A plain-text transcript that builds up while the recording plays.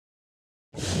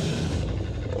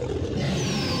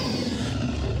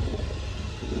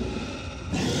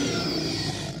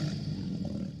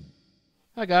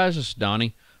Hi guys, this is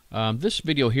Donnie. This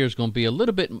video here is going to be a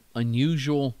little bit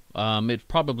unusual. It's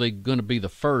probably going to be the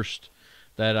first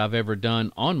that I've ever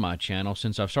done on my channel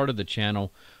since I've started the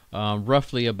channel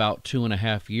roughly about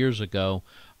 2.5 years ago.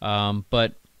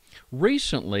 But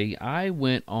recently I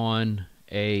went on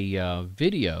a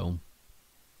video.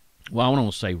 Well, I don't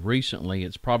want to say recently.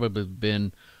 It's probably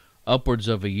been upwards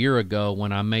of a year ago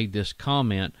when I made this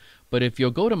comment. But if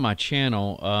you'll go to my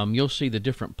channel, you'll see the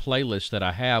different playlists that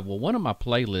I have. Well, one of my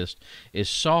playlists is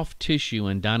soft tissue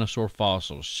and dinosaur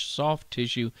fossils. Soft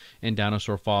tissue and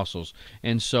dinosaur fossils.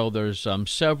 And so there's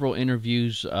several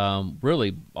interviews,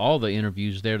 really all the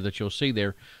interviews there that you'll see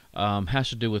there has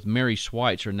to do with Mary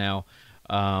Schweitzer. Now,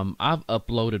 I've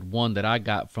uploaded one that I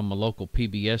got from a local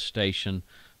PBS station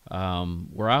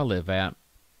where I live at.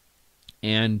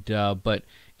 And but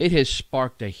it has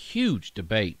sparked a huge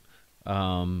debate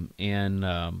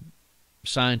in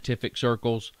scientific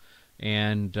circles,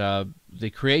 and the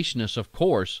creationists, of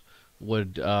course,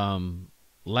 would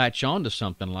latch on to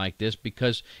something like this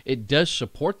because it does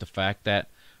support the fact that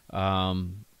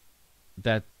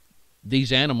that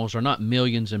these animals are not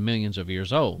millions and millions of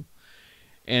years old,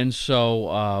 and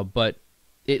so but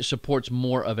it supports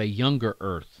more of a younger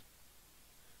Earth,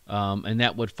 and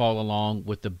that would fall along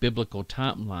with the biblical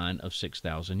timeline of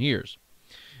 6,000 years.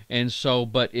 And so,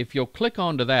 but if you'll click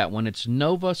onto that, when it's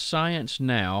Nova Science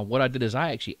Now, what I did is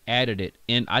I actually added it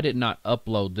in. I did not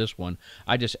upload this one.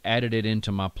 I just added it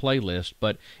into my playlist.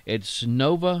 But it's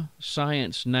Nova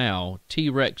Science Now,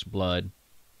 T-Rex blood.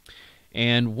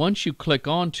 And once you click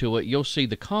onto it, you'll see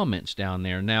the comments down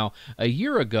there. Now, a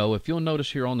year ago, if you'll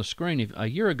notice here on the screen, a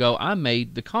year ago, I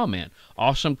made the comment.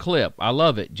 Awesome clip. I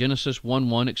love it. Genesis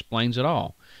 1:1 explains it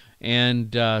all.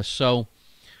 And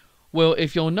well,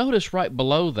 if you'll notice right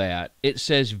below that, it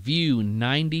says view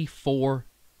 94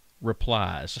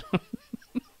 replies.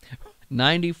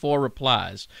 94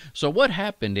 replies. So what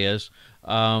happened is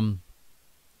I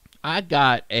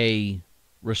got a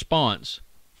response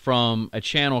from a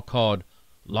channel called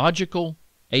Logical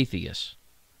Atheist.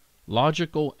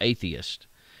 Logical Atheist.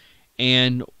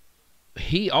 And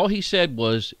all he said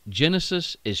was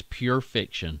Genesis is pure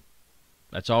fiction.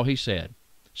 That's all he said.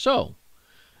 So,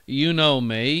 you know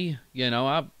me,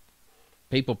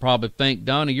 people probably think,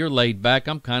 Donnie, you're laid back.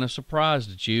 I'm kind of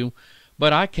surprised at you.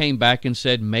 But I came back and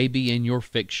said, maybe in your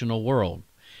fictional world.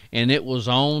 And it was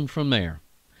on from there.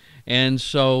 And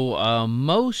so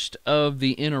most of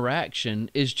the interaction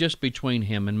is just between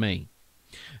him and me.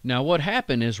 Now what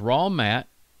happened is Raw Matt,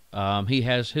 he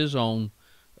has his own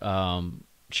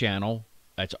channel.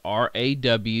 That's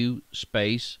RAW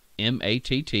space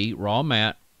MATT, Raw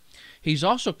Matt. He's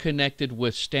also connected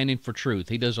with Standing for Truth.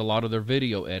 He does a lot of their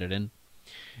video editing,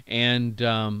 and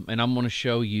I'm going to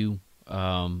show you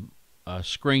a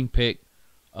screen pic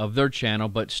of their channel.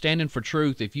 But Standing for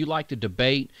Truth, if you like to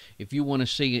debate, if you want to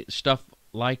see stuff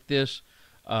like this,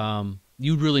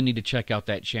 you really need to check out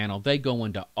that channel. They go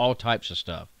into all types of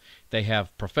stuff. They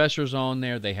have professors on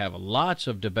there. They have lots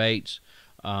of debates,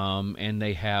 and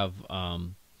they have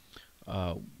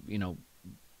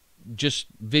just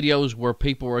videos where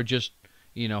people are just,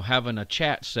 having a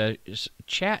chat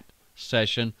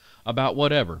session about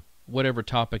whatever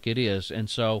topic it is. And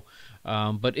so,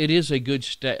 but it is a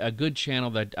good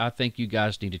channel that I think you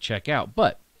guys need to check out.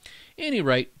 But at any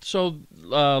rate, so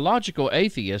Logical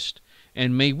Atheist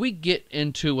and me, we get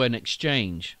into an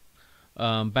exchange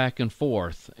back and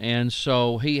forth. And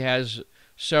so he has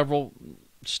several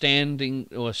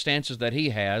stances that he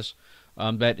has,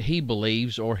 that he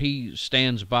believes or he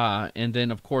stands by, and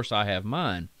then of course I have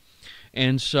mine.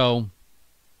 And so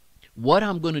what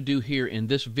I'm going to do here in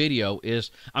this video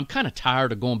is, I'm kind of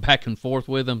tired of going back and forth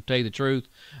with him, to tell you the truth,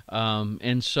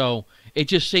 and so it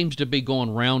just seems to be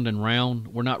going round and round.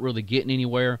 We're not really getting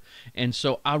anywhere, and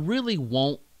so I really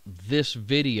want this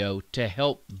video to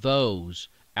help those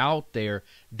out there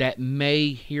that may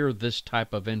hear this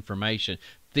type of information,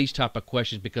 these type of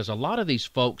questions, because a lot of these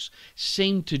folks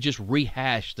seem to just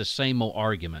rehash the same old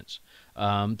arguments.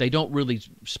 They don't really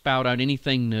spout out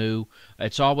anything new.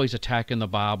 It's always attacking the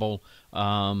Bible,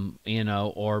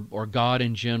 or God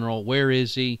in general. Where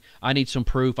is he? I need some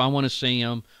proof. I want to see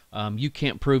him. You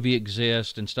can't prove he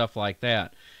exists, and stuff like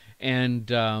that. And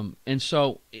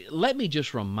so let me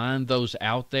just remind those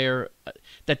out there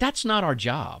that that's not our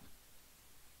job.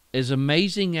 As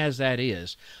amazing as that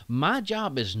is, my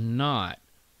job is not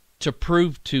to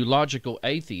prove to Logical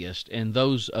Atheist and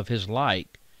those of his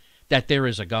like that there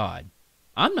is a God.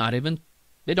 I'm not even,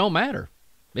 it don't matter.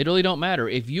 It really don't matter.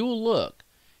 If you'll look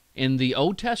in the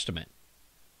Old Testament,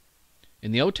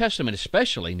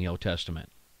 especially in the Old Testament,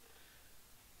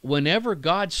 whenever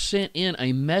God sent in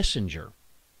a messenger,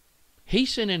 He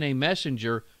sent in a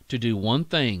messenger to do one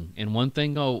thing, and one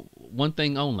thing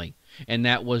only, and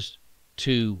that was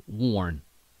to warn,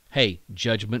 hey,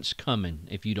 judgment's coming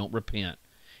if you don't repent.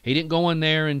 He didn't go in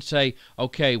there and say,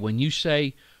 okay, when you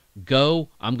say go,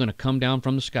 I'm going to come down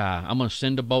from the sky. I'm going to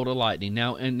send a bolt of lightning.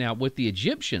 Now with the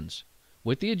Egyptians,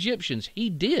 he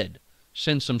did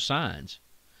send some signs.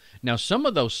 Now some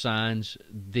of those signs,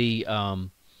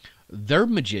 their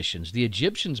magicians, the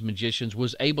Egyptians' magicians,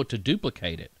 was able to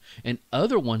duplicate it, and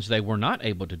other ones they were not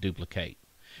able to duplicate.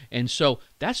 And so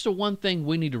that's the one thing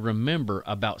we need to remember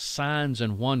about signs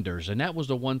and wonders, and that was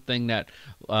the one thing that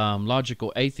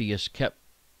logical atheists kept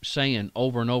saying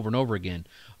over and over and over again.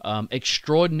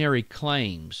 Extraordinary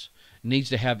claims needs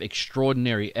to have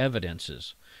extraordinary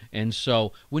evidences. And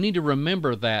so we need to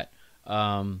remember that,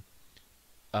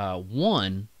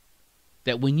 one,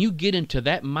 that when you get into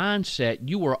that mindset,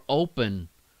 you are open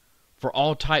for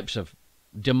all types of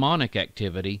demonic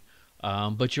activity,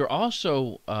 but you're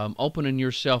also opening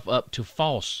yourself up to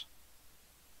false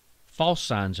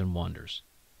signs and wonders.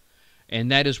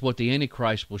 And that is what the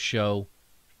Antichrist will show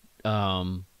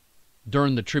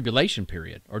during the tribulation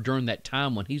period, or during that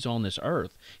time when he's on this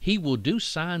earth. He will do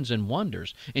signs and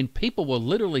wonders, and people will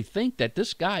literally think that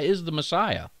this guy is the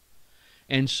Messiah.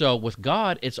 And so with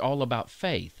God, it's all about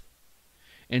faith.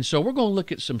 And so we're going to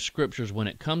look at some scriptures when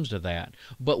it comes to that.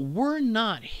 But we're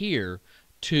not here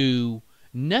to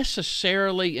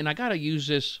necessarily, and I got to use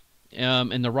this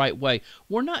in the right way,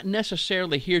 we're not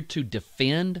necessarily here to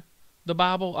defend the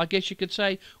Bible, I guess you could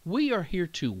say. We are here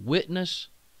to witness,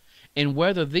 and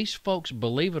whether these folks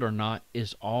believe it or not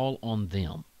is all on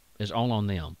them.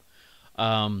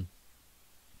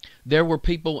 There were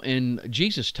people in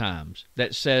Jesus' times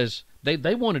that says they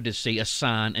wanted to see a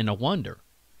sign and a wonder.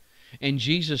 And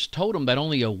Jesus told them that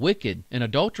only a wicked and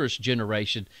adulterous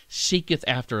generation seeketh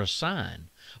after a sign.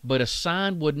 But a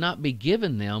sign would not be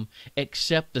given them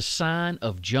except the sign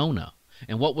of Jonah.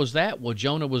 And what was that? Well,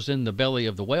 Jonah was in the belly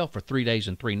of the whale for 3 days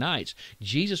and 3 nights.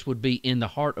 Jesus would be in the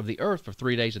heart of the earth for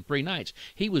 3 days and 3 nights.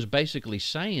 He was basically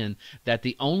saying that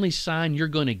the only sign you're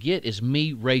going to get is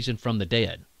me raising from the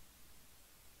dead,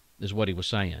 is what he was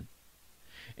saying.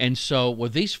 And so, well,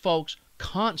 these folks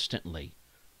constantly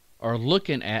are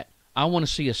looking at, I want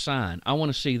to see a sign. I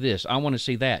want to see this. I want to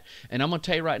see that. And I'm going to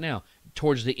tell you right now,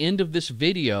 towards the end of this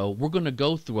video, we're going to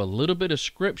go through a little bit of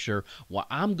scripture where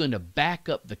I'm going to back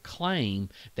up the claim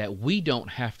that we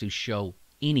don't have to show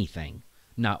anything,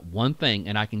 not one thing,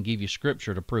 and I can give you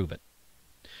scripture to prove it.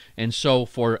 And so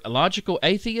for logical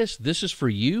atheists, this is for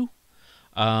you.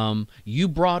 You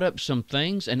brought up some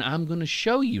things, and I'm going to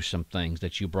show you some things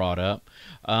that you brought up,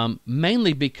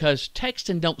 mainly because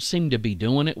texting don't seem to be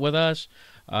doing it with us.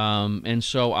 And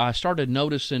so I started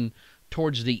noticing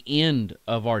towards the end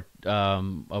of our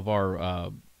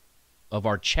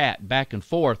chat back and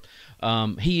forth,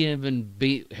 either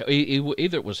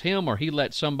it was him or he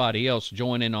let somebody else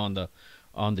join in on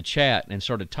the chat and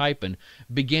started typing,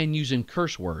 began using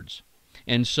curse words.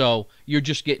 And so you're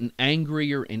just getting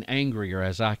angrier and angrier,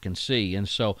 as I can see. And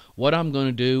so what I'm going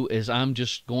to do is I'm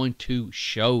just going to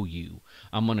show you.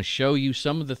 I'm going to show you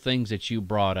some of the things that you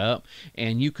brought up.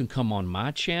 And you can come on my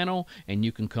channel, and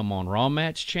you can come on Raw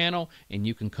Matt's channel, and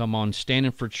you can come on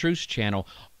Standing for Truth's channel.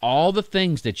 All the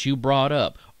things that you brought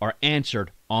up are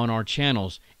answered on our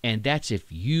channels. And that's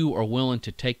if you are willing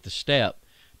to take the step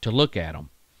to look at them.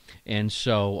 And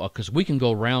so, because we can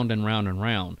go round and round and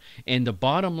round. And the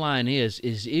bottom line is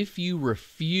if you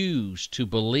refuse to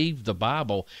believe the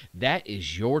Bible, that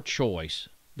is your choice.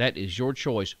 That is your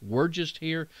choice. We're just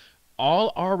here.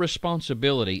 All our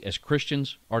responsibility as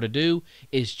Christians are to do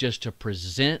is just to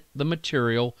present the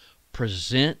material,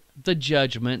 present the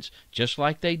judgments, just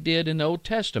like they did in the Old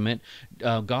Testament.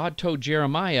 God told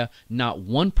Jeremiah, not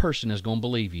one person is going to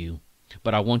believe you,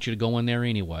 but I want you to go in there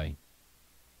anyway.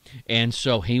 And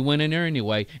so he went in there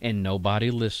anyway, and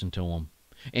nobody listened to him.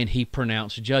 And he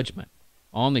pronounced judgment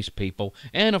on these people.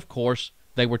 And, of course,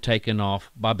 they were taken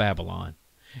off by Babylon.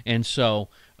 And so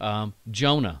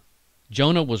Jonah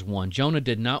was one. Jonah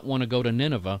did not want to go to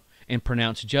Nineveh and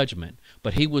pronounce judgment.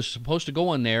 But he was supposed to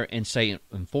go in there and say,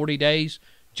 in 40 days,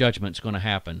 judgment's going to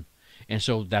happen. And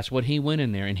so that's what he went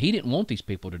in there. And he didn't want these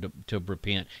people to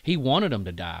repent. He wanted them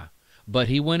to die. But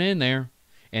he went in there,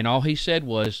 and all he said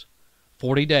was,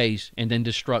 40 days and then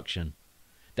destruction.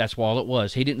 That's all it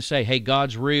was. He didn't say, hey,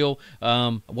 God's real.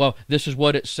 Well, this is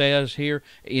what it says here.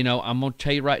 I'm going to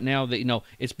tell you right now that,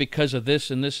 it's because of this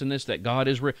and this and this that God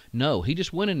is real. No, he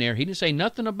just went in there. He didn't say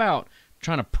nothing about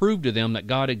trying to prove to them that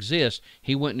God exists.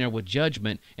 He went in there with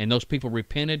judgment, and those people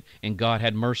repented, and God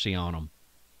had mercy on them.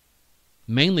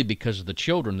 Mainly because of the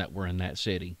children that were in that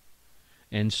city.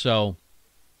 And so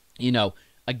you know,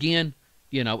 again,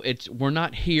 you know, we're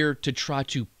not here to try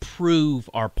to prove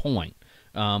our point.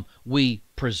 We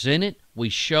present it, we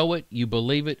show it, you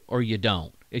believe it or you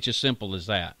don't. It's as simple as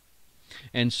that.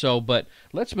 And so, but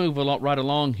let's move right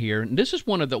along here. And this is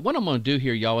what I'm going to do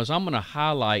here, y'all, is I'm going to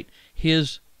highlight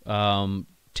his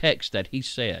text that he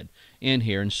said in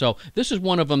here. And so this is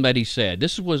one of them that he said.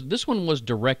 This one was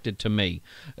directed to me.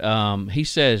 He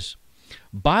says,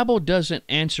 Bible doesn't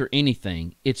answer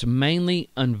anything. It's mainly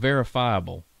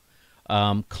unverifiable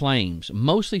claims,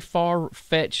 mostly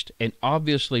far-fetched and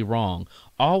obviously wrong.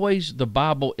 Always the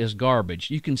Bible is garbage.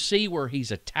 You can see where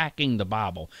he's attacking the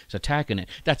Bible. He's attacking it.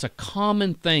 That's a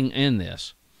common thing in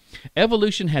this.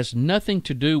 Evolution has nothing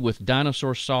to do with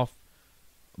dinosaur soft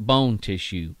bone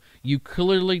tissue. You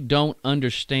clearly don't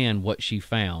understand what she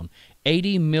found.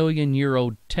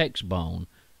 80-million-year-old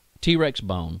T-Rex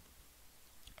bone,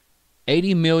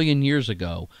 80 million years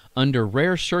ago, under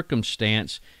rare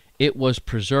circumstance, it was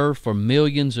preserved for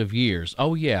millions of years.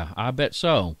 Oh, yeah, I bet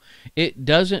so. It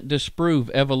doesn't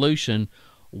disprove evolution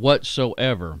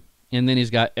whatsoever. And then he's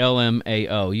got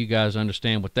LMAO. You guys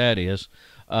understand what that is.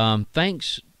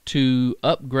 Thanks to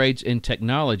upgrades in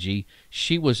technology,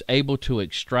 she was able to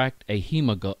extract a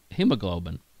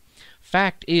hemoglobin.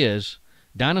 Fact is,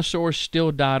 dinosaurs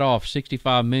still died off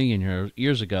 65 million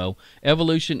years ago.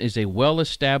 Evolution is a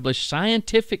well-established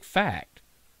scientific fact.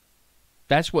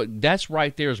 That's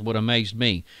right there is what amazed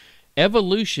me.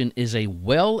 Evolution is a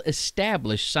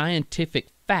well-established scientific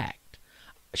fact.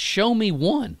 Show me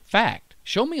one fact.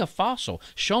 Show me a fossil.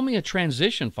 Show me a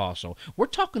transition fossil. We're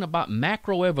talking about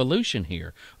macroevolution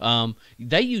here.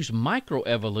 They use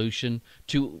microevolution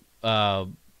to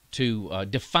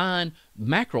define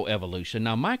macroevolution.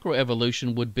 Now,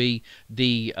 microevolution would be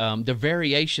the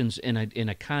variations in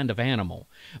a kind of animal.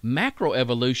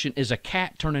 Macroevolution is a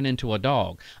cat turning into a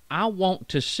dog. I want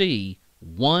to see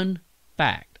one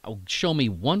fact. Show me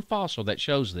one fossil that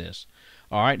shows this.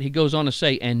 All right, he goes on to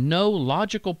say, and no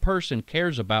logical person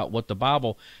cares about what the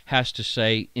Bible has to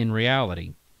say in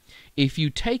reality. If you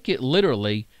take it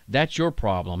literally, that's your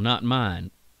problem, not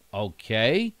mine.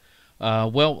 Okay.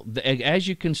 Well, as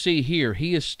you can see here,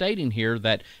 he is stating here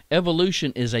that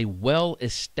evolution is a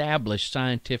well-established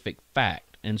scientific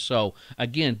fact. And so,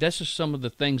 again, this is some of the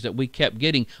things that we kept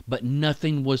getting, but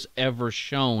nothing was ever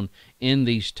shown in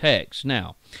these texts.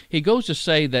 Now, he goes to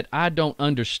say that I don't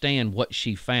understand what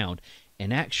she found.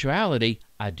 In actuality,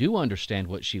 I do understand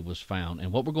what she was found.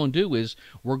 And what we're going to do is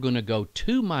we're going to go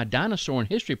to my dinosaur in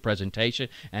history presentation,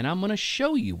 and I'm going to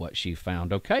show you what she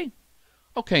found, okay?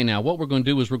 Okay, now what we're going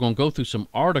to do is we're going to go through some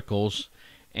articles,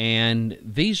 and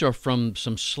these are from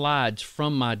some slides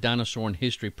from my dinosaur in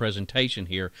history presentation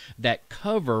here that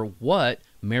cover what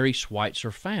Mary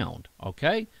Schweitzer found,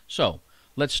 okay? So,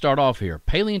 let's start off here.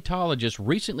 Paleontologists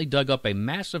recently dug up a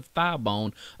massive thigh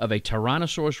bone of a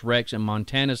Tyrannosaurus rex in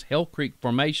Montana's Hell Creek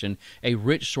Formation, a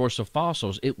rich source of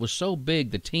fossils. It was so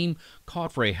big the team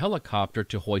called for a helicopter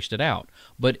to hoist it out,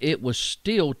 but it was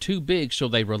still too big, so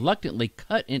they reluctantly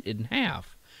cut it in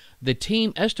half. The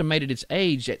team estimated its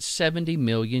age at 70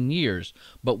 million years,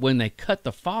 but when they cut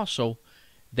the fossil,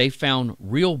 they found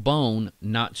real bone,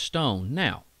 not stone.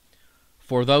 Now,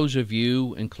 for those of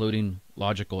you, including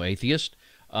logical atheists,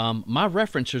 my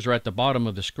references are at the bottom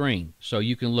of the screen, so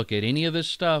you can look at any of this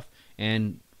stuff,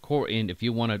 and if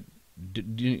you want to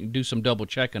do some double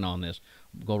checking on this,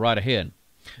 go right ahead.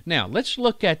 Now, let's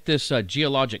look at this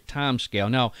geologic time scale.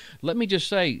 Now, let me just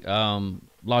say,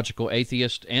 logical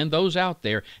atheists and those out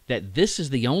there, that this is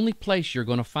the only place you're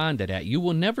going to find it at. You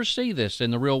will never see this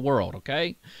in the real world,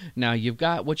 okay? Now,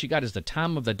 what you got is the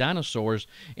time of the dinosaurs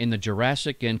in the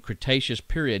Jurassic and Cretaceous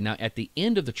period. Now, at the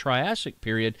end of the Triassic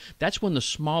period, that's when the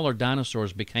smaller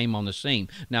dinosaurs became on the scene.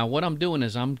 Now, what I'm doing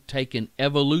is I'm taking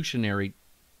evolutionary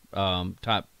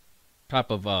type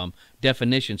of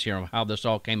definitions here of how this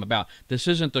all came about. This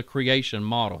isn't the creation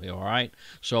model here, all right?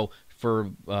 So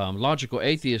for logical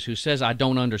atheists who says I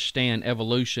don't understand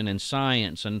evolution and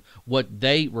science and what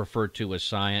they refer to as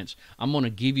science, I'm going to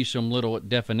give you some little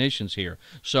definitions here.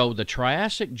 So the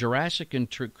Triassic, Jurassic, and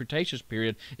Cretaceous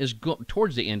period is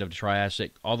towards the end of the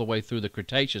Triassic all the way through the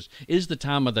Cretaceous is the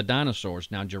time of the dinosaurs.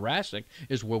 Now, Jurassic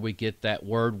is where we get that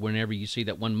word whenever you see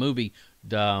that one movie,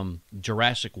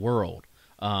 Jurassic World.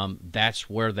 That's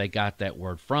where they got that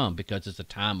word from, because it's the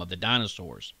time of the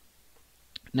dinosaurs.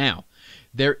 Now,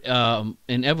 there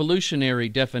in evolutionary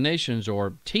definitions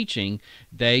or teaching,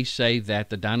 they say that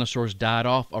the dinosaurs died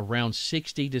off around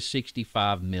 60 to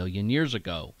 65 million years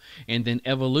ago, and then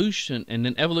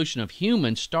evolution of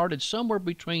humans started somewhere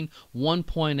between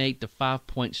 1.8 to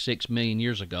 5.6 million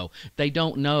years ago. They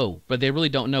don't know, but they really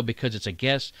don't know because it's a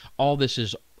guess. All this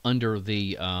is under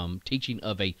the teaching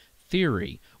of a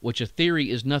theory, which a theory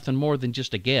is nothing more than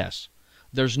just a guess.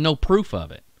 There's no proof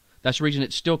of it. That's the reason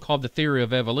it's still called the theory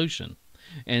of evolution.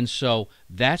 And so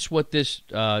that's what this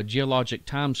geologic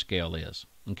time scale is.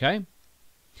 Okay?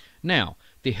 Now,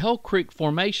 the Hell Creek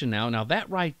Formation now that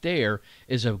right there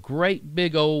is a great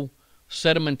big old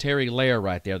sedimentary layer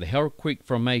right there, the Hell Creek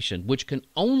Formation, which can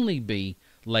only be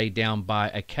laid down by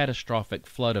a catastrophic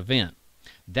flood event.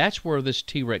 That's where this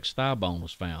T-Rex thigh bone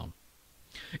was found.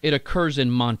 It occurs in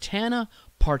Montana,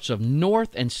 parts of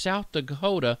North and South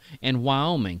Dakota, and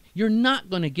Wyoming. You're not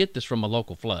going to get this from a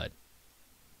local flood.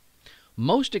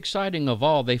 Most exciting of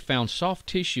all, they found soft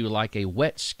tissue like a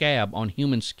wet scab on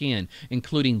human skin,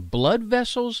 including blood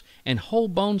vessels and whole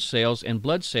bone cells and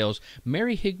blood cells.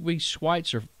 Mary Higby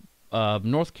Schweitzer of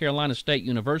North Carolina State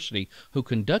University, who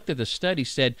conducted the study,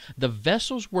 said the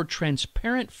vessels were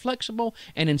transparent, flexible,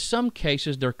 and in some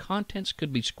cases their contents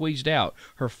could be squeezed out.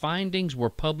 Her findings were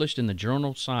published in the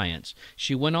journal Science.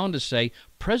 She went on to say,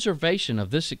 preservation of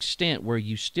this extent where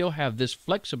you still have this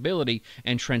flexibility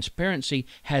and transparency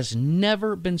has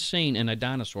never been seen in a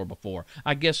dinosaur before.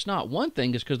 I guess not. One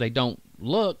thing is because they don't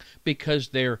look, because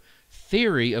their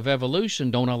theory of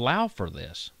evolution don't allow for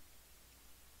this.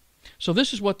 So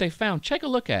this is what they found. Take a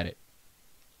look at it.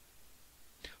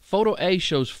 Photo A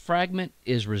shows fragment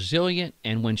is resilient,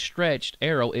 and when stretched,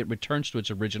 arrow, it returns to its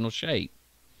original shape.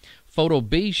 Photo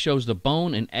B shows the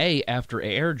bone, and A, after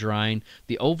air drying,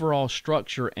 the overall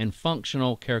structure and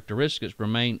functional characteristics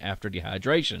remain after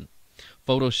dehydration.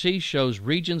 Photo C shows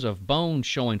regions of bone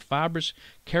showing fibrous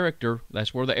character.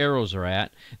 That's where the arrows are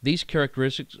at. These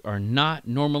characteristics are not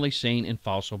normally seen in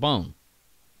fossil bone.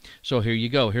 So here you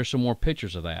go. Here's some more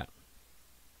pictures of that.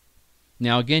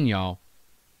 Now again, y'all,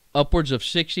 upwards of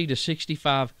 60 to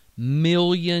 65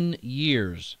 million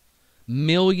years.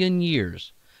 Million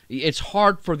years. It's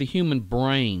hard for the human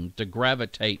brain to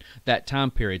gravitate that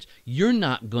time periods. You're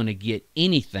not going to get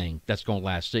anything that's going to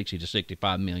last 60 to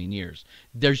 65 million years.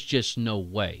 There's just no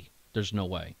way. There's no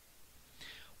way.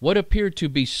 What appeared to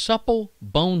be supple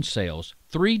bone cells,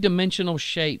 three-dimensional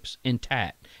shapes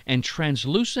intact, and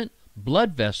translucent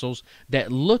blood vessels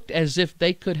that looked as if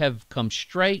they could have come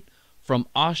straight from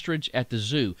ostrich at the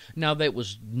zoo. Now,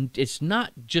 it's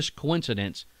not just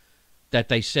coincidence that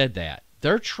they said that.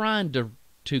 They're trying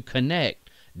to connect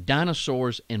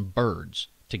dinosaurs and birds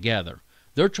together.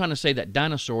 They're trying to say that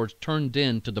dinosaurs turned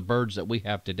into the birds that we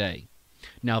have today.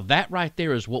 Now, that right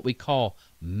there is what we call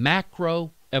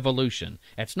macroevolution.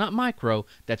 That's not micro,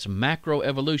 that's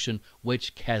macroevolution,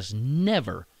 which has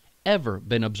never, ever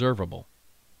been observable.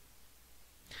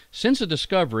 Since the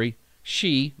discovery,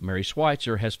 she, Mary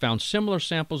Schweitzer, has found similar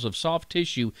samples of soft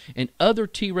tissue in other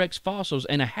T-Rex fossils,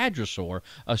 and a hadrosaur.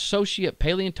 Associate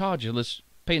paleontologist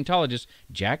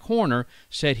Jack Horner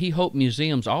said he hoped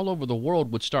museums all over the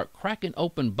world would start cracking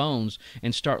open bones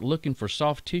and start looking for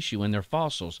soft tissue in their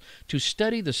fossils. To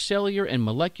study the cellular and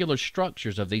molecular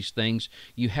structures of these things,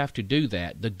 you have to do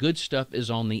that. The good stuff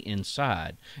is on the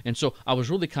inside. And so I was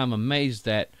really kind of amazed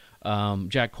that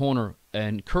Jack Horner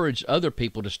encouraged other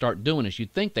people to start doing this.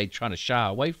 You'd think they'd try to shy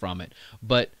away from it.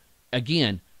 But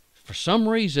again, for some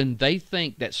reason, they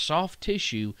think that soft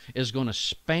tissue is going to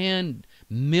span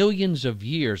millions of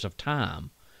years of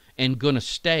time and going to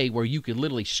stay where you could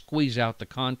literally squeeze out the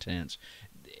contents.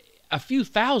 A few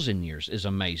thousand years is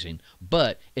amazing,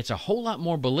 but it's a whole lot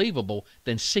more believable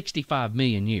than 65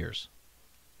 million years.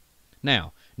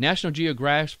 Now, National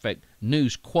Geographic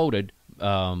News quoted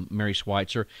Mary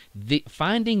Schweitzer,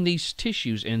 finding these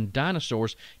tissues in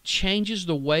dinosaurs changes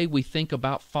the way we think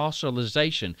about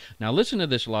fossilization. Now listen to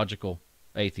this, logical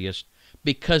atheist,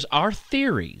 because our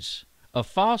theories of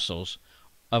fossils,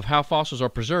 of how fossils are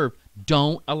preserved,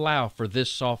 don't allow for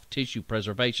this soft tissue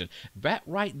preservation. That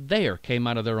right there came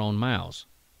out of their own mouths.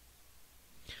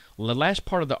 The last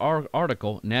part of the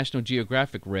article, National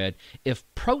Geographic read, if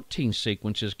protein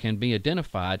sequences can be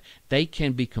identified, they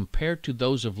can be compared to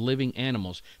those of living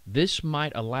animals. This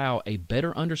might allow a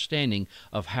better understanding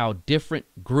of how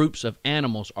different groups of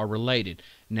animals are related.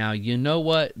 Now, you know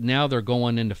what? Now they're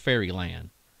going into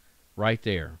fairyland right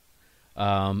there.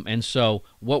 And so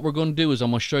what we're going to do is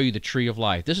I'm going to show you the tree of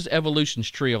life. This is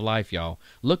evolution's tree of life, y'all.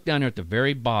 Look down there at the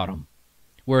very bottom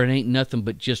where it ain't nothing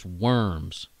but just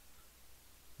worms.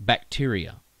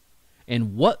 Bacteria.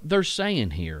 And what they're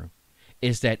saying here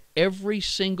is that every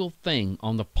single thing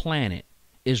on the planet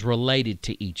is related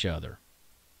to each other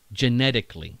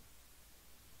genetically.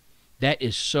 That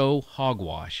is so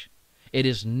hogwash. It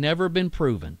has never been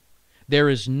proven. There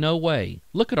is no way.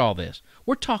 Look at all this.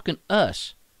 We're talking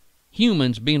us,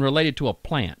 humans, being related to a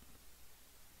plant,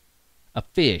 a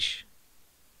fish,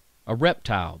 a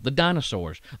reptile, the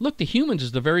dinosaurs. Look, the humans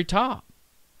is the very top.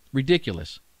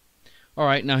 Ridiculous. All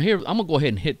right, now here, I'm going to go ahead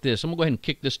and hit this. I'm going to go ahead and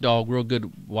kick this dog real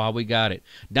good while we got it.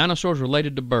 Dinosaurs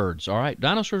related to birds, all right?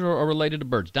 Dinosaurs are related to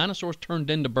birds. Dinosaurs turned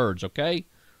into birds, okay?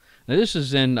 Now, this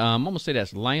is in, I'm going to say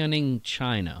that's Liaoning,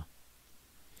 China.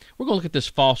 We're going to look at this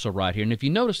fossil right here. And if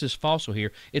you notice this fossil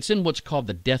here, it's in what's called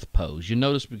the death pose. You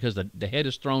notice because the head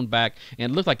is thrown back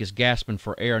and it looks like it's gasping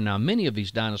for air. Now, many of these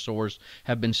dinosaurs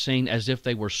have been seen as if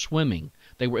they were swimming.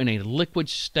 They were in a liquid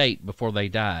state before they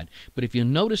died. But if you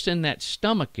notice in that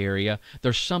stomach area,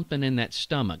 there's something in that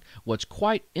stomach. What's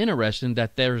quite interesting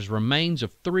that there's remains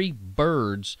of 3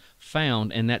 birds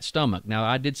found in that stomach. Now,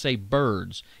 I did say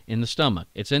birds in the stomach.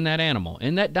 It's in that animal,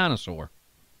 in that dinosaur.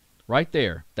 Right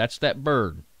there. That's that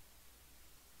bird.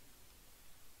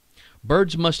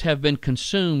 Birds must have been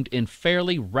consumed in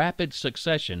fairly rapid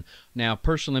succession. Now,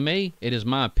 personally, me, it is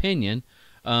my opinion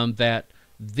that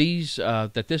this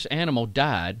animal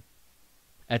died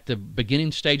at the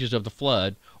beginning stages of the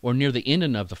flood or near the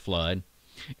ending of the flood,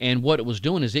 and what it was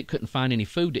doing is it couldn't find any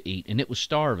food to eat, and it was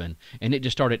starving, and it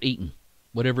just started eating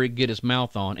whatever it could get its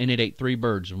mouth on, and it ate 3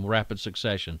 birds in rapid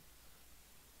succession.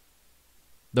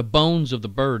 The bones of the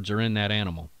birds are in that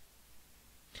animal.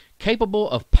 Capable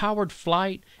of powered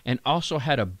flight and also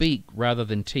had a beak rather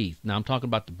than teeth. Now, I'm talking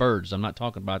about the birds. I'm not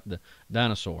talking about the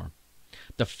dinosaur.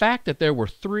 The fact that there were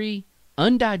 3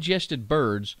 undigested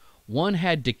birds, one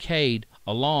had decayed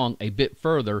along a bit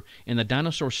further in the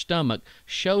dinosaur's stomach,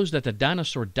 shows that the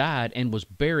dinosaur died and was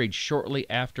buried shortly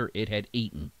after it had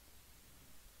eaten.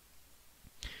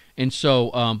 And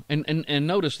so, and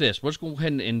notice this. Let's go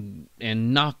ahead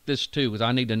and knock this too, because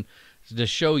I need to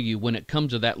show you when it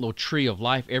comes to that little tree of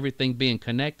life, everything being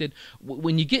connected.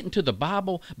 When you get into the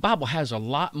Bible has a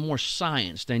lot more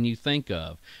science than you think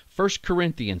of. 1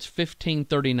 Corinthians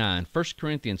 15:39. 1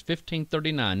 Corinthians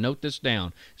 15:39. Note this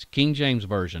down. It's King James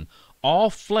Version.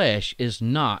 All flesh is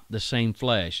not the same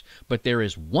flesh, but there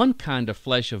is one kind of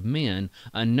flesh of men,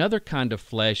 another kind of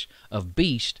flesh of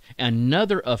beasts,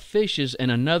 another of fishes, and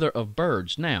another of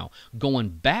birds. Now, going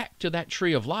back to that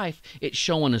tree of life, it's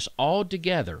showing us all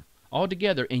together,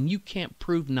 and you can't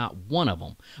prove not one of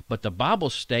them. But the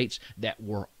Bible states that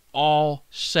we're all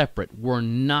separate. We're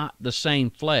not the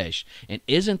same flesh. And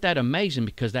isn't that amazing?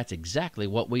 Because that's exactly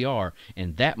what we are.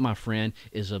 And that, my friend,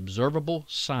 is observable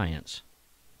science.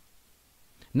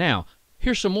 Now,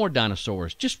 here's some more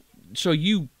dinosaurs. Just so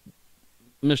you,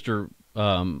 Mr.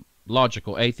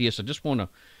 Logical Atheist, I just want to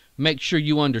make sure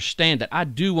you understand that I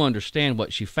do understand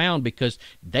what she found, because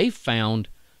they found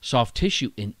soft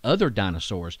tissue in other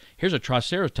dinosaurs. Here's a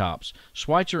Triceratops.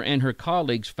 Schweitzer and her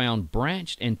colleagues found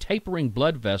branched and tapering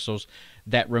blood vessels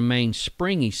that remained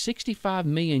springy 65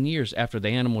 million years after the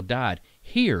animal died.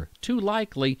 Here, 2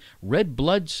 likely red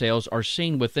blood cells are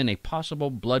seen within a possible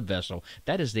blood vessel.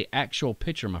 That is the actual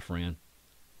picture, my friend.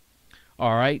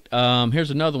 All right,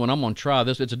 here's another one. I'm going to try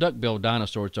this. It's a duck-billed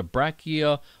dinosaur. It's a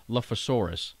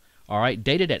Brachiolephosaurus. All right,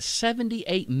 dated at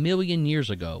 78 million years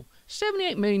ago.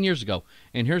 78 million years ago.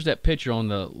 And here's that picture on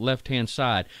the left-hand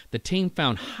side. The team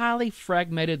found highly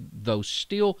fragmented, though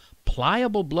still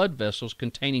pliable blood vessels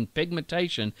containing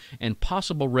pigmentation and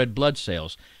possible red blood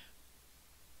cells.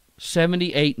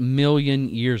 78 million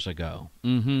years ago.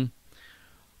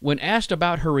 When asked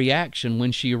about her reaction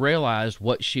when she realized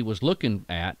what she was looking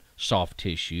at, soft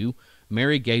tissue,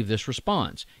 Mary gave this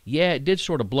response. Yeah, it did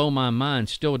sort of blow my mind,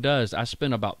 still does. I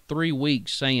spent about 3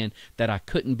 weeks saying that I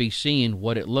couldn't be seeing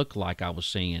what it looked like I was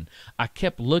seeing. I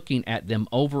kept looking at them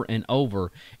over and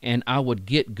over, and I would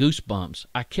get goosebumps.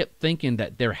 I kept thinking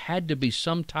that there had to be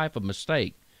some type of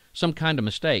mistake, some kind of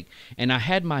mistake, and I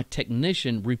had my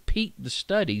technician repeat the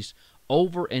studies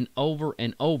over and over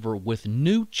and over with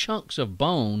new chunks of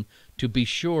bone to be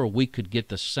sure we could get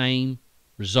the same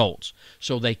results.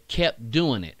 So they kept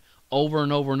doing it over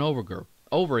and over and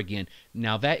over again.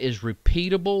 Now that is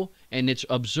repeatable and it's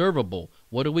observable.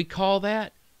 What do we call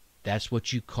that? That's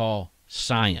what you call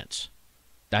science.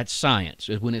 That's science,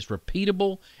 is when it's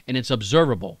repeatable and it's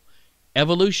observable.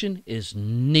 Evolution is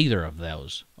neither of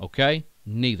those, okay?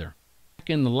 Neither. Back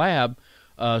in the lab,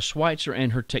 Schweitzer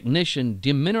and her technician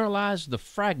demineralized the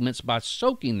fragments by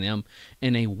soaking them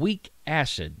in a weak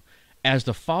acid. As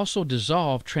the fossil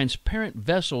dissolved, transparent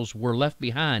vessels were left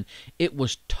behind. It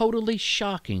was totally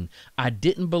shocking. I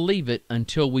didn't believe it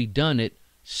until we done it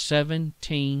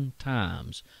 17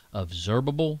 times.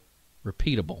 Observable,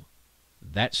 repeatable.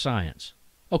 That's science.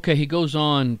 Okay, he goes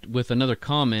on with another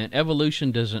comment.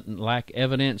 Evolution doesn't lack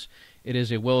evidence. It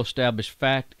is a well-established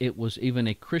fact. It was even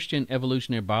a Christian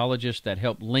evolutionary biologist that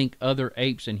helped link other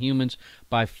apes and humans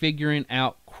by figuring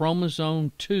out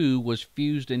chromosome 2 was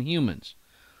fused in humans.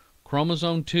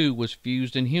 Chromosome 2 was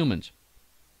fused in humans.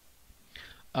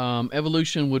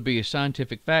 Evolution would be a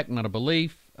scientific fact, not a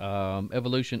belief.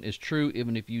 Evolution is true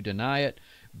even if you deny it.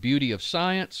 Beauty of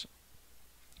science.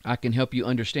 I can help you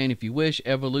understand if you wish.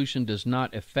 Evolution does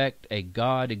not affect a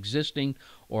God existing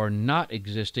or not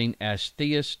existing, as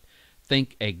theists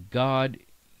think a God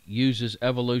uses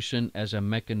evolution as a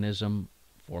mechanism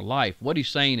for life. What he's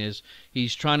saying is,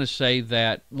 he's trying to say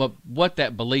that what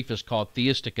that belief is called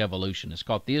theistic evolution. It's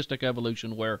called theistic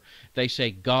evolution, where they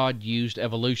say God used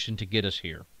evolution to get us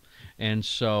here. And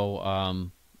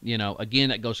so, you know, again,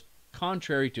 that goes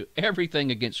contrary to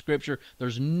everything against Scripture.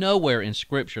 There's nowhere in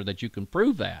Scripture that you can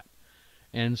prove that.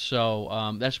 And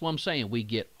so that's what I'm saying. We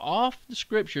get off the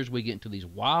Scriptures, we get into these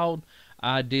wild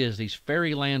ideas, these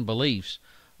fairyland beliefs.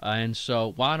 And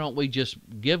so why don't we just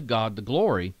give God the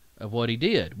glory of what he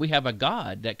did? We have a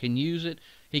God that can use it.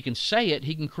 He can say it.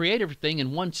 He can create everything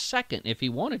in 1 second if he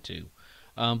wanted to.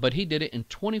 But he did it in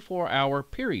 24-hour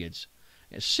periods.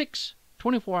 6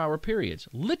 24-hour periods.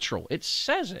 Literal. It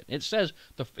says it. It says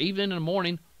the evening in the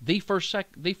morning, the first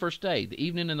day. The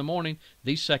evening in the morning,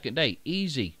 the second day.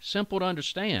 Easy. Simple to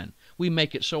understand. We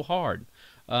make it so hard.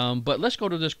 But let's go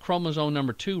to this chromosome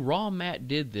number 2. Raw Matt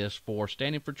did this for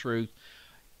Standing for Truth.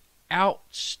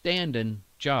 Outstanding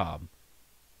job.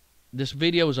 This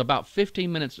video is about 50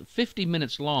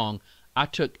 minutes long. I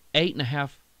took 8.5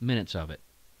 minutes of it.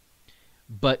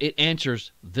 But it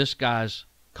answers this guy's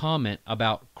comment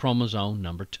about chromosome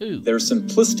number 2. Their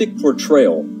simplistic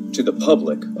portrayal to the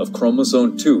public of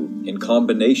chromosome 2, in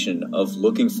combination of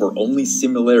looking for only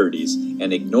similarities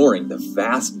and ignoring the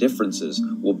vast differences,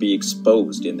 will be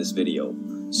exposed in this video.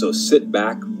 So sit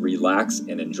back, relax,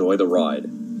 and enjoy the ride.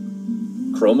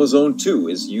 Chromosome 2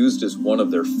 is used as one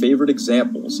of their favorite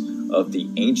examples of the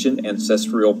ancient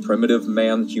ancestral primitive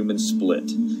man-human split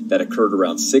that occurred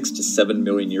around 6 to 7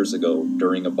 million years ago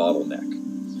during a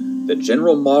bottleneck. The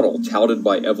general model touted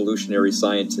by evolutionary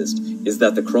scientists is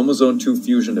that the chromosome 2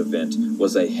 fusion event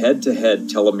was a head-to-head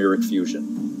telomeric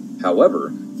fusion. However,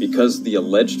 because the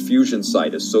alleged fusion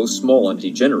site is so small and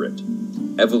degenerate,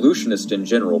 evolutionists in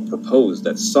general propose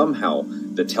that somehow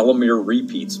the telomere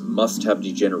repeats must have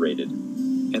degenerated,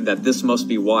 and that this must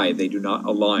be why they do not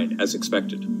align as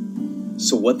expected.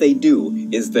 So what they do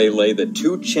is they lay the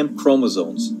 2 chimp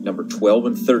chromosomes, number 12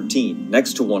 and 13,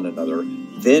 next to one another,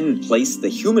 then place the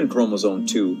human chromosome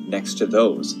 2 next to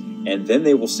those, and then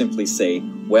they will simply say,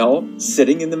 well,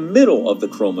 sitting in the middle of the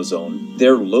chromosome,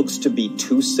 there looks to be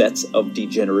 2 sets of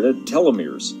degenerative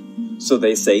telomeres. So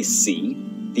they say, see,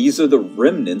 these are the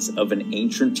remnants of an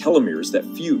ancient telomeres that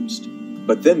fused.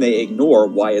 But then they ignore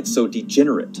why it's so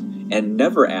degenerate, and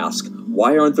never ask,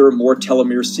 why aren't there more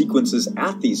telomere sequences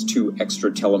at these 2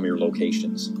 extra telomere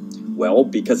locations? Well,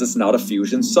 because it's not a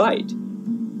fusion site.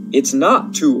 It's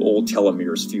not 2 old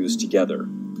telomeres fused together.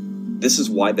 This is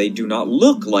why they do not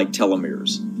look like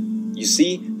telomeres. You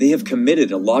see, they have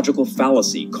committed a logical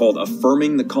fallacy called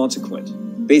affirming the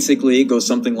consequent. Basically, it goes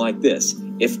something like this.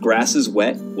 If grass is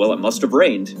wet, well, it must have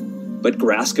rained. But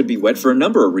grass could be wet for a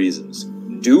number of reasons.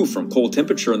 Dew from cold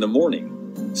temperature in the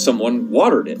morning. Someone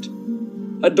watered it.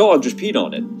 A dog just peed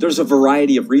on it. There's a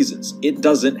variety of reasons. It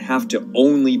doesn't have to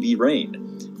only be rain.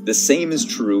 The same is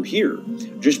true here.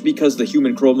 Just because the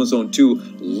human chromosome 2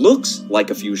 looks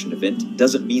like a fusion event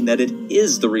doesn't mean that it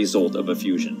is the result of a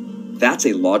fusion. That's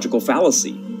a logical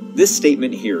fallacy. This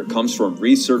statement here comes from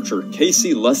researcher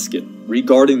Casey Luskin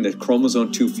regarding the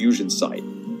chromosome 2 fusion site.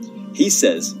 He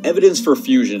says, evidence for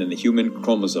fusion in the human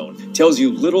chromosome tells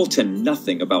you little to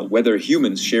nothing about whether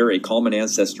humans share a common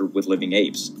ancestor with living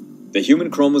apes. The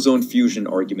human chromosome fusion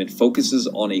argument focuses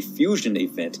on a fusion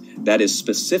event that is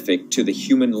specific to the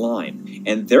human line,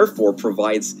 and therefore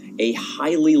provides a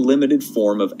highly limited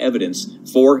form of evidence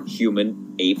for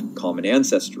human-ape common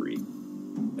ancestry.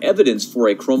 Evidence for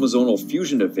a chromosomal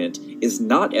fusion event is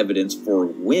not evidence for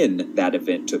when that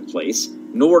event took place,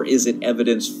 nor is it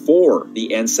evidence for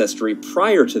the ancestry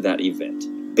prior to that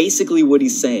event. Basically what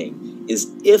he's saying is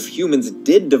if humans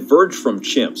did diverge from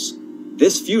chimps,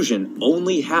 this fusion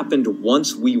only happened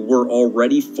once we were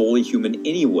already fully human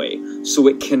anyway, so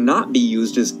it cannot be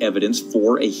used as evidence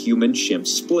for a human-chimp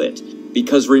split.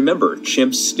 Because remember,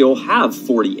 chimps still have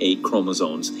 48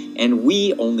 chromosomes, and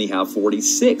we only have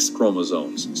 46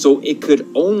 chromosomes. So it could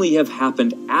only have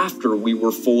happened after we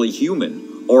were fully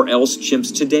human, or else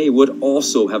chimps today would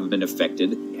also have been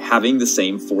affected, having the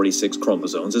same 46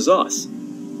 chromosomes as us.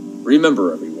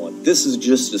 Remember everyone, this is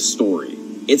just a story.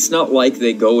 It's not like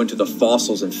they go into the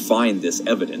fossils and find this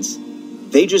evidence.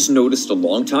 They just noticed a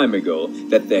long time ago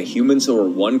that the humans were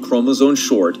one chromosome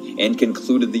short and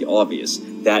concluded the obvious,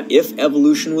 that if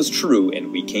evolution was true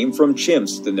and we came from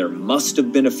chimps, then there must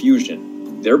have been a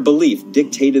fusion. Their belief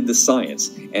dictated the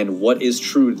science and what is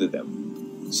true to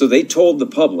them. So they told the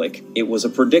public it was a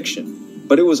prediction,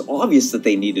 but it was obvious that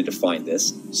they needed to find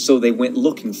this, so they went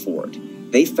looking for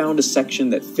it. They found a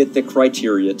section that fit the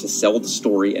criteria to sell the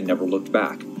story and never looked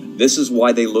back. This is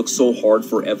why they looked so hard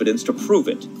for evidence to prove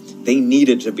it. They need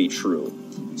it to be true.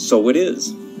 So it is.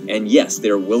 And yes, they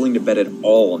are willing to bet it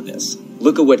all on this.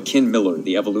 Look at what Ken Miller,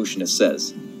 the evolutionist,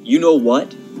 says. You know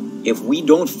what? If we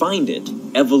don't find it,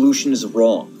 evolution is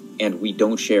wrong, and we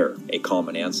don't share a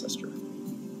common ancestor.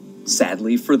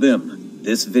 Sadly for them,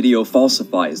 this video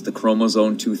falsifies the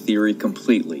chromosome 2 theory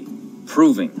completely,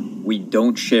 proving we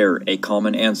don't share a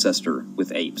common ancestor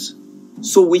with apes.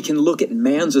 So we can look at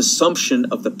man's assumption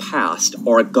of the past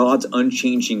or God's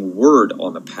unchanging word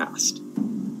on the past.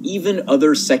 Even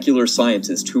other secular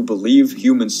scientists who believe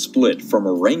humans split from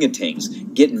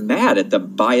orangutans get mad at the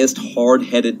biased,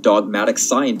 hard-headed, dogmatic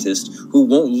scientists who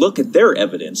won't look at their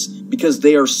evidence because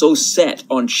they are so set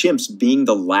on chimps being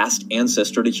the last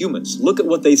ancestor to humans. Look at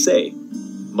what they say.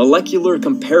 Molecular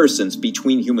comparisons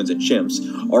between humans and chimps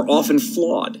are often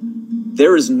flawed.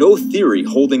 There is no theory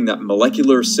holding that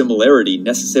molecular similarity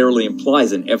necessarily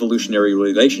implies an evolutionary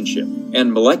relationship,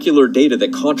 and molecular data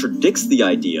that contradicts the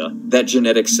idea that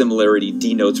genetic similarity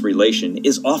denotes relation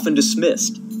is often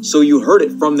dismissed. So you heard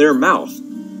it from their mouth.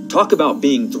 Talk about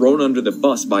being thrown under the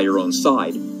bus by your own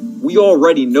side. We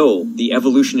already know the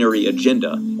evolutionary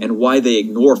agenda and why they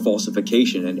ignore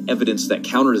falsification and evidence that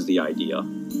counters the idea,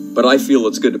 but I feel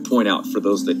it's good to point out for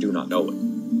those that do not know it.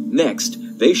 Next,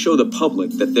 they show the public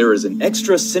that there is an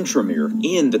extra centromere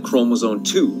in the chromosome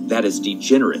 2 that is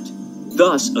degenerate,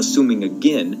 thus assuming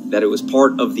again that it was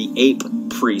part of the ape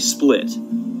pre-split.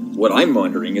 What I'm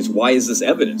wondering is, why is this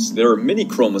evidence? There are many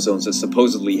chromosomes that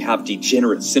supposedly have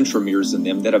degenerate centromeres in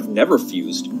them that have never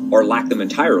fused or lack them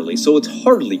entirely, so it's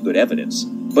hardly good evidence.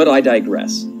 But I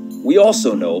digress. We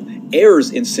also know errors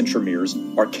in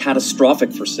centromeres are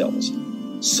catastrophic for cells.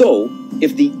 So,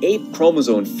 if the ape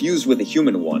chromosome fused with a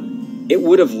human one, it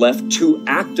would have left 2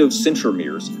 active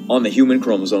centromeres on the human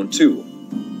chromosome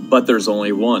 2. But there's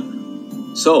only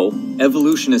one. So,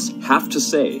 evolutionists have to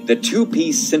say the 2p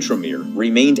centromere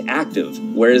remained active,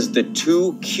 whereas the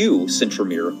 2q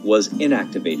centromere was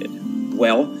inactivated.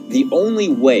 Well, the only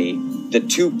way the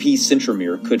 2p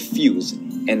centromere could fuse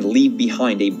and leave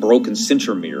behind a broken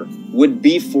centromere would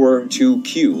be for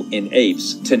 2q in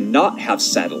apes to not have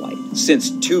satellite.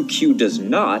 Since 2q does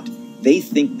not, they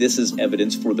think this is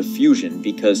evidence for the fusion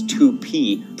because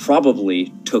 2p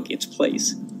probably took its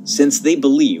place. Since they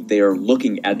believe they are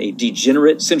looking at a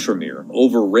degenerate centromere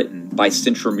overwritten by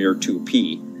centromere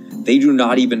 2p, they do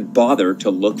not even bother to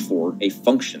look for a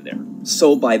function there.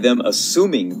 So by them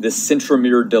assuming this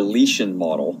centromere deletion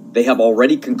model, they have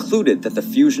already concluded that the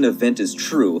fusion event is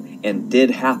true and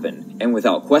did happen, and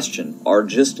without question are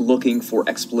just looking for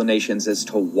explanations as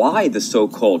to why the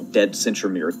so-called dead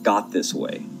centromere got this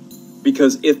way.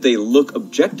 Because if they look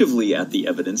objectively at the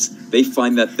evidence, they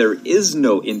find that there is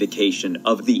no indication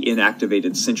of the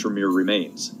inactivated centromere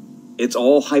remains. It's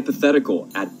all hypothetical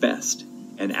at best,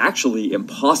 and actually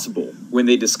impossible when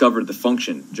they discovered the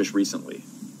function just recently.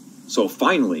 So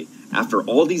finally, after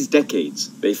all these decades,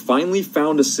 they finally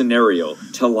found a scenario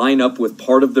to line up with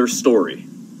part of their story.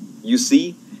 You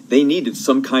see, they needed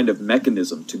some kind of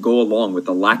mechanism to go along with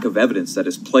the lack of evidence that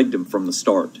has plagued them from the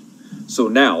start. So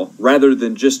now, rather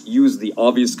than just use the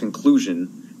obvious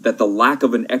conclusion that the lack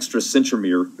of an extra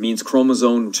centromere means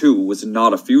chromosome 2 was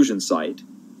not a fusion site,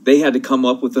 they had to come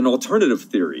up with an alternative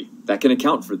theory that can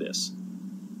account for this.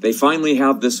 They finally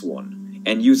have this one,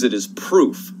 and use it as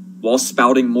proof, while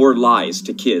spouting more lies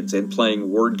to kids and playing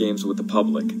word games with the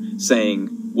public, saying,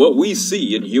 what we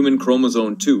see in human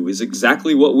chromosome 2 is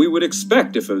exactly what we would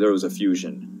expect if there was a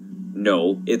fusion.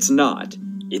 No, it's not.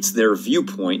 It's their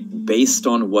viewpoint based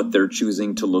on what they're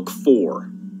choosing to look for.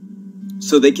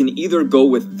 So they can either go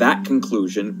with that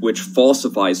conclusion, which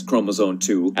falsifies chromosome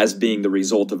 2 as being the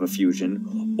result of a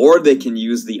fusion, or they can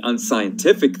use the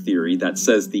unscientific theory that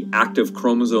says the active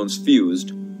chromosomes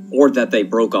fused, or that they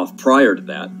broke off prior to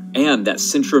that, and that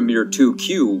centromere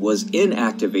 2q was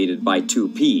inactivated by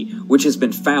 2p, which has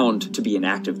been found to be an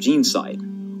active gene site.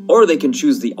 Or they can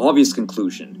choose the obvious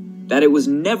conclusion, that it was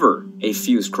never a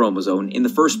fused chromosome in the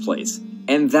first place,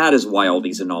 and that is why all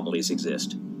these anomalies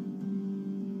exist.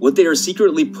 What they are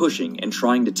secretly pushing and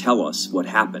trying to tell us what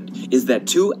happened is that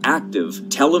 2 active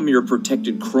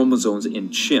telomere-protected chromosomes in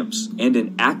chimps and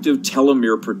an active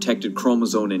telomere-protected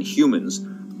chromosome in humans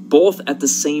both at the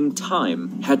same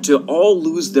time had to all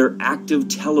lose their active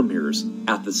telomeres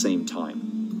at the same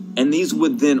time. And these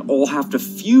would then all have to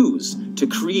fuse to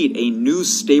create a new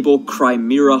stable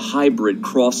chimera hybrid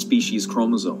cross-species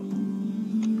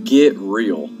chromosome. Get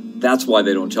real. That's why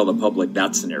they don't tell the public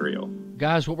that scenario.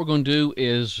 Guys, what we're going to do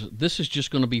is, this is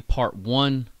just going to be part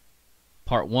one.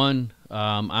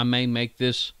 I may make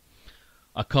this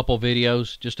a couple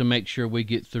videos just to make sure we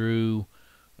get through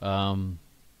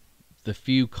the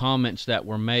few comments that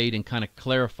were made and kind of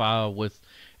clarify with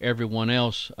everyone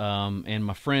else. And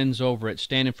my friends over at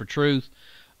Standing for Truth,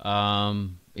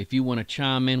 if you want to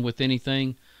chime in with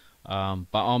anything, by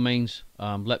all means,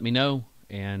 let me know.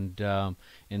 And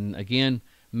again,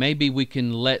 maybe we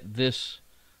can let this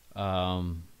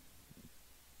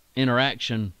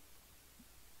interaction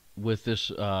with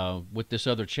this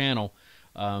other channel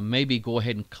maybe go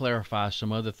ahead and clarify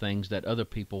some other things that other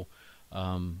people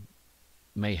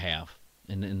may have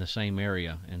in the same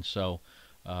area. And so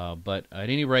but at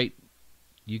any rate,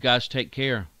 you guys take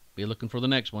care. Be looking for the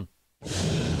next one.